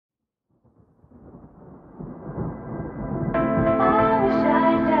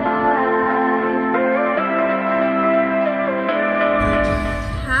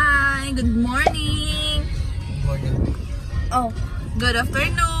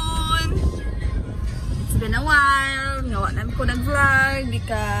It's been a while. Ngawa namin ko nag-vlog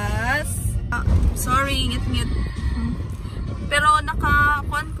because sorry, ngit-ngit. Pero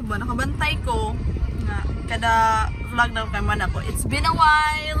nakabantay ko nga kada vlog daw kay man ako. It's been a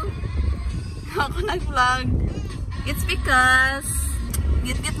while. Ako nag-vlog. It's because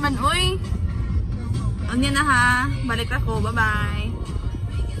git-git man uy. Ang yan na ha. Balik ako. Bye-bye.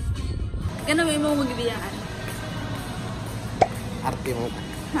 Ganun mo magbibiyaan. Arte mo.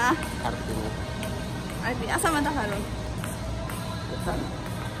 Ha? Arte mo. Arte. Asa man ta karon? Saan?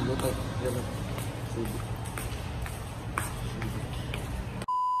 Luto. Luto.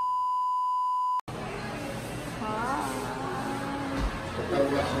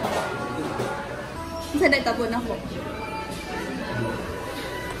 Isa na itapon ako.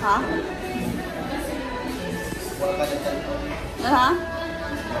 Ha? Ha?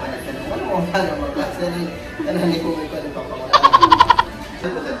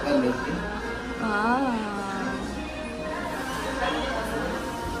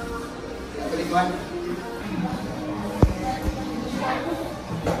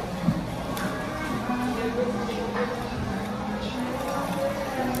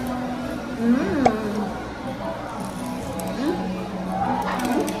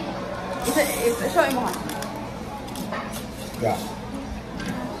 Show mo ka. Yeah.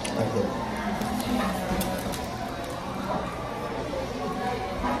 Okay.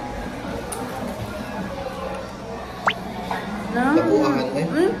 Nabuhangan mo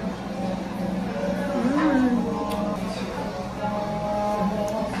eh?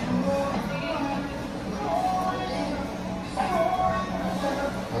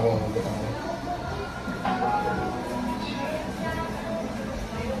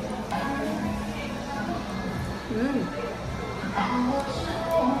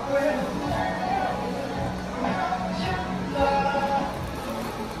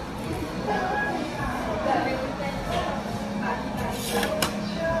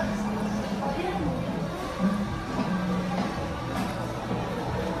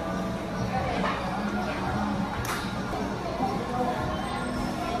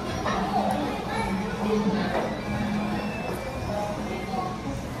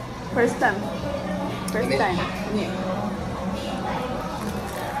 First time. First time. Yeah.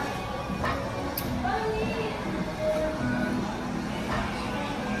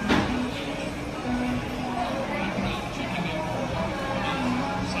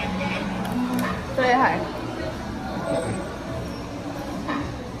 Try hard.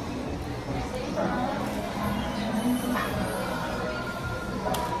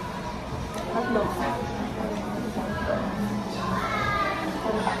 Hotdog.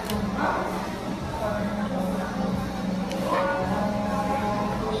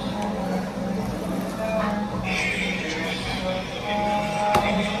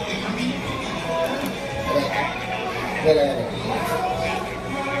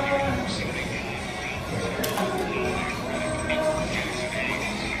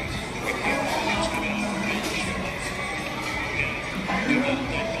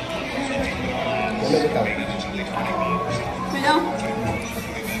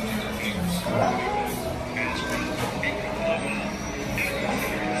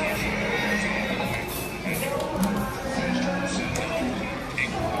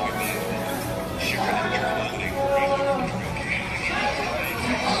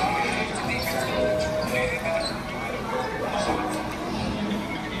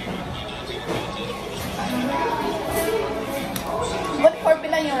 What for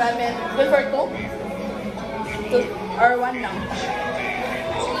pila yung ramen? Good for two? Two or one lang?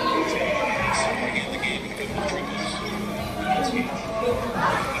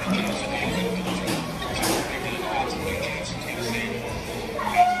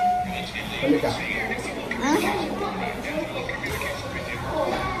 Halika.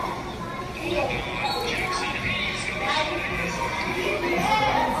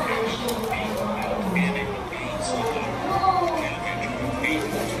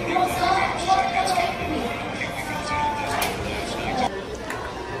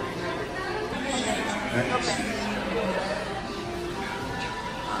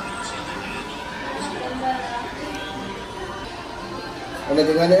 Ano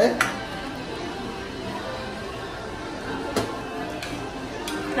dengan eh?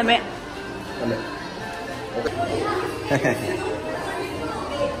 Lami. Lami. Okay.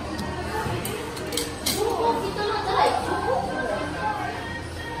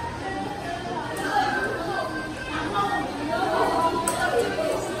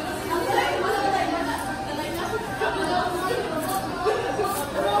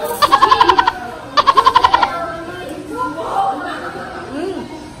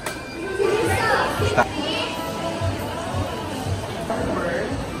 Stop.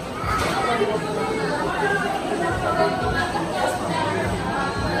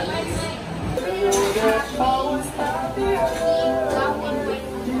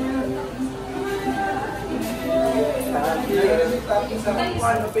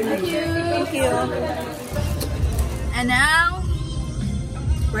 Thank you. And now,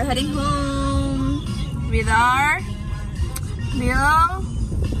 we're heading home with our little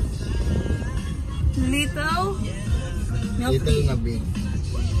milk Little tea. na big.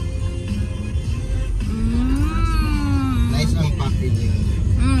 Nice ang packaging.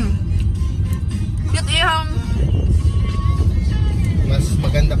 Cute yung Mas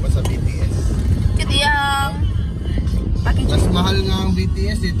maganda pa sa BTS. cute yung packaging. Mas mahal nga ang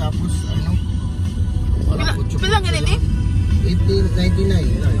BTS eh. Tapos ano? Bilang ganun eh?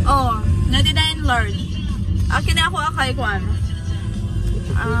 18.99. Oh, 99 large. Akin na ako akay ko ano.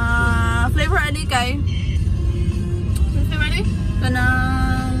 Flavor ani kay. Flavor ani?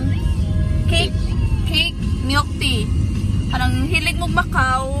 Kanang cake milk tea. Kanang hilig mo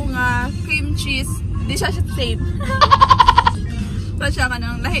Macau nga cream cheese. Di siya same. Pa siya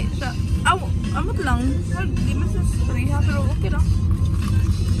kanang lahi siya. Amot lang. Di man sa sariha pero okay lang.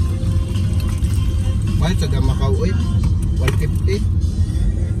 Mahal sa Macau eh.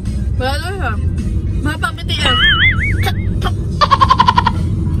 150. Wala siya. Mapang BTS.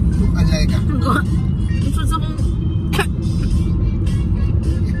 Alay ka. Gusto sa kong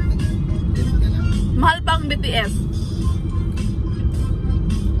mahal pang BTS.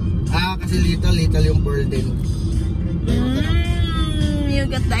 Kasi little yung pearl din. You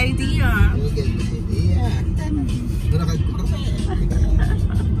got the idea. Yeah. Okay.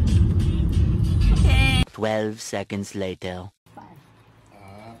 12 seconds later.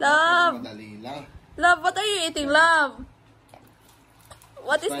 Love. Madali lang. Love, what are you eating, love?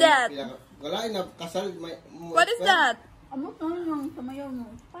 What is that? Wala na kasal. What is that?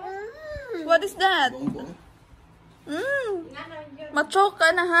 What is that? Bongbong. Machoka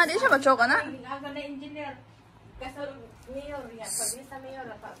na ha? Di siya machoka na?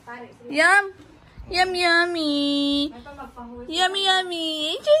 Yum! Yum, yummy! Yummy,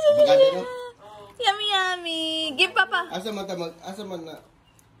 yummy! Yummy, yummy! Give papa! Asa man na.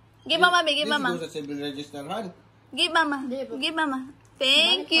 Give mama, give mama! Sa civil register han. Give mama! Give mama!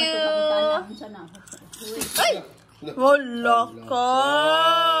 Thank you! Ay! Hala ka!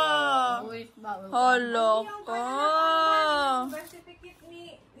 Hala ka!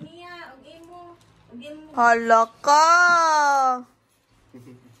 Hala ka!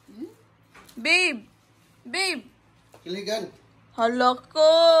 Babe! Babe! Kiligan. Hala ka!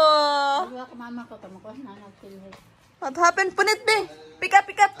 What happened? Punit, be! Pick up,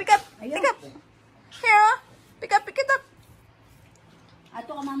 pick up, pick up! Pick up! Here! Pick up, pick it up!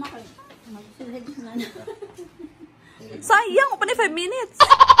 Ato ka mama kayo. Magsilhig na na. Sayang! Pa 5 minutes!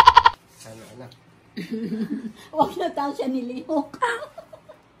 Ano, anak? Huwag na tao siya nilihok.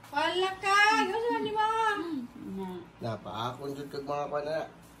 Hala ka! Gusto ni mom! Napaakon dyan kag mga pana.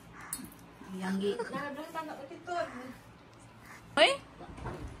 Yanggi. Ay!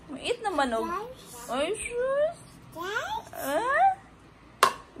 Mait naman og. Ay, sus! Ah?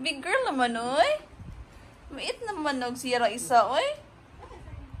 Big girl naman, oy! Mait naman og sira isa, oy!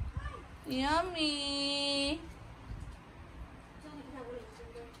 Yummy!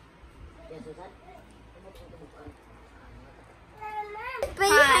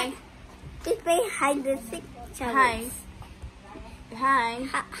 Hi! We play hide and seek Hi! challenge. Hi!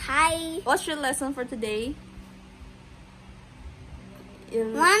 Hi. What's your lesson for today?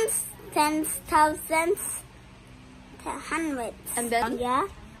 Ones, tens, thousands, hundreds. And then? Yeah.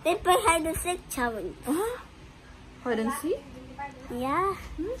 We play hide and seek challenge. Hide and seek? Yeah.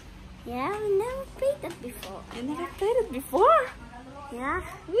 Yeah, we never played that before. I never played it before. Yeah.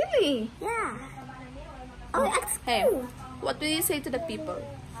 Really? Yeah. Oh, that's Hey, cool. what will you say to the people?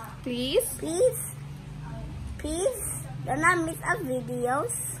 Please? Please, do not miss our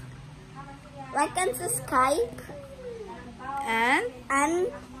videos. Like and subscribe. And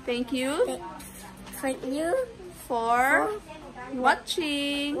thank you Thank you for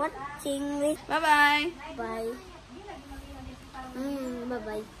watching. watching. Bye-bye. Bye.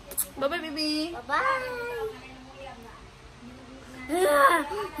 Bye-bye. Bye-bye, baby. Bye-bye.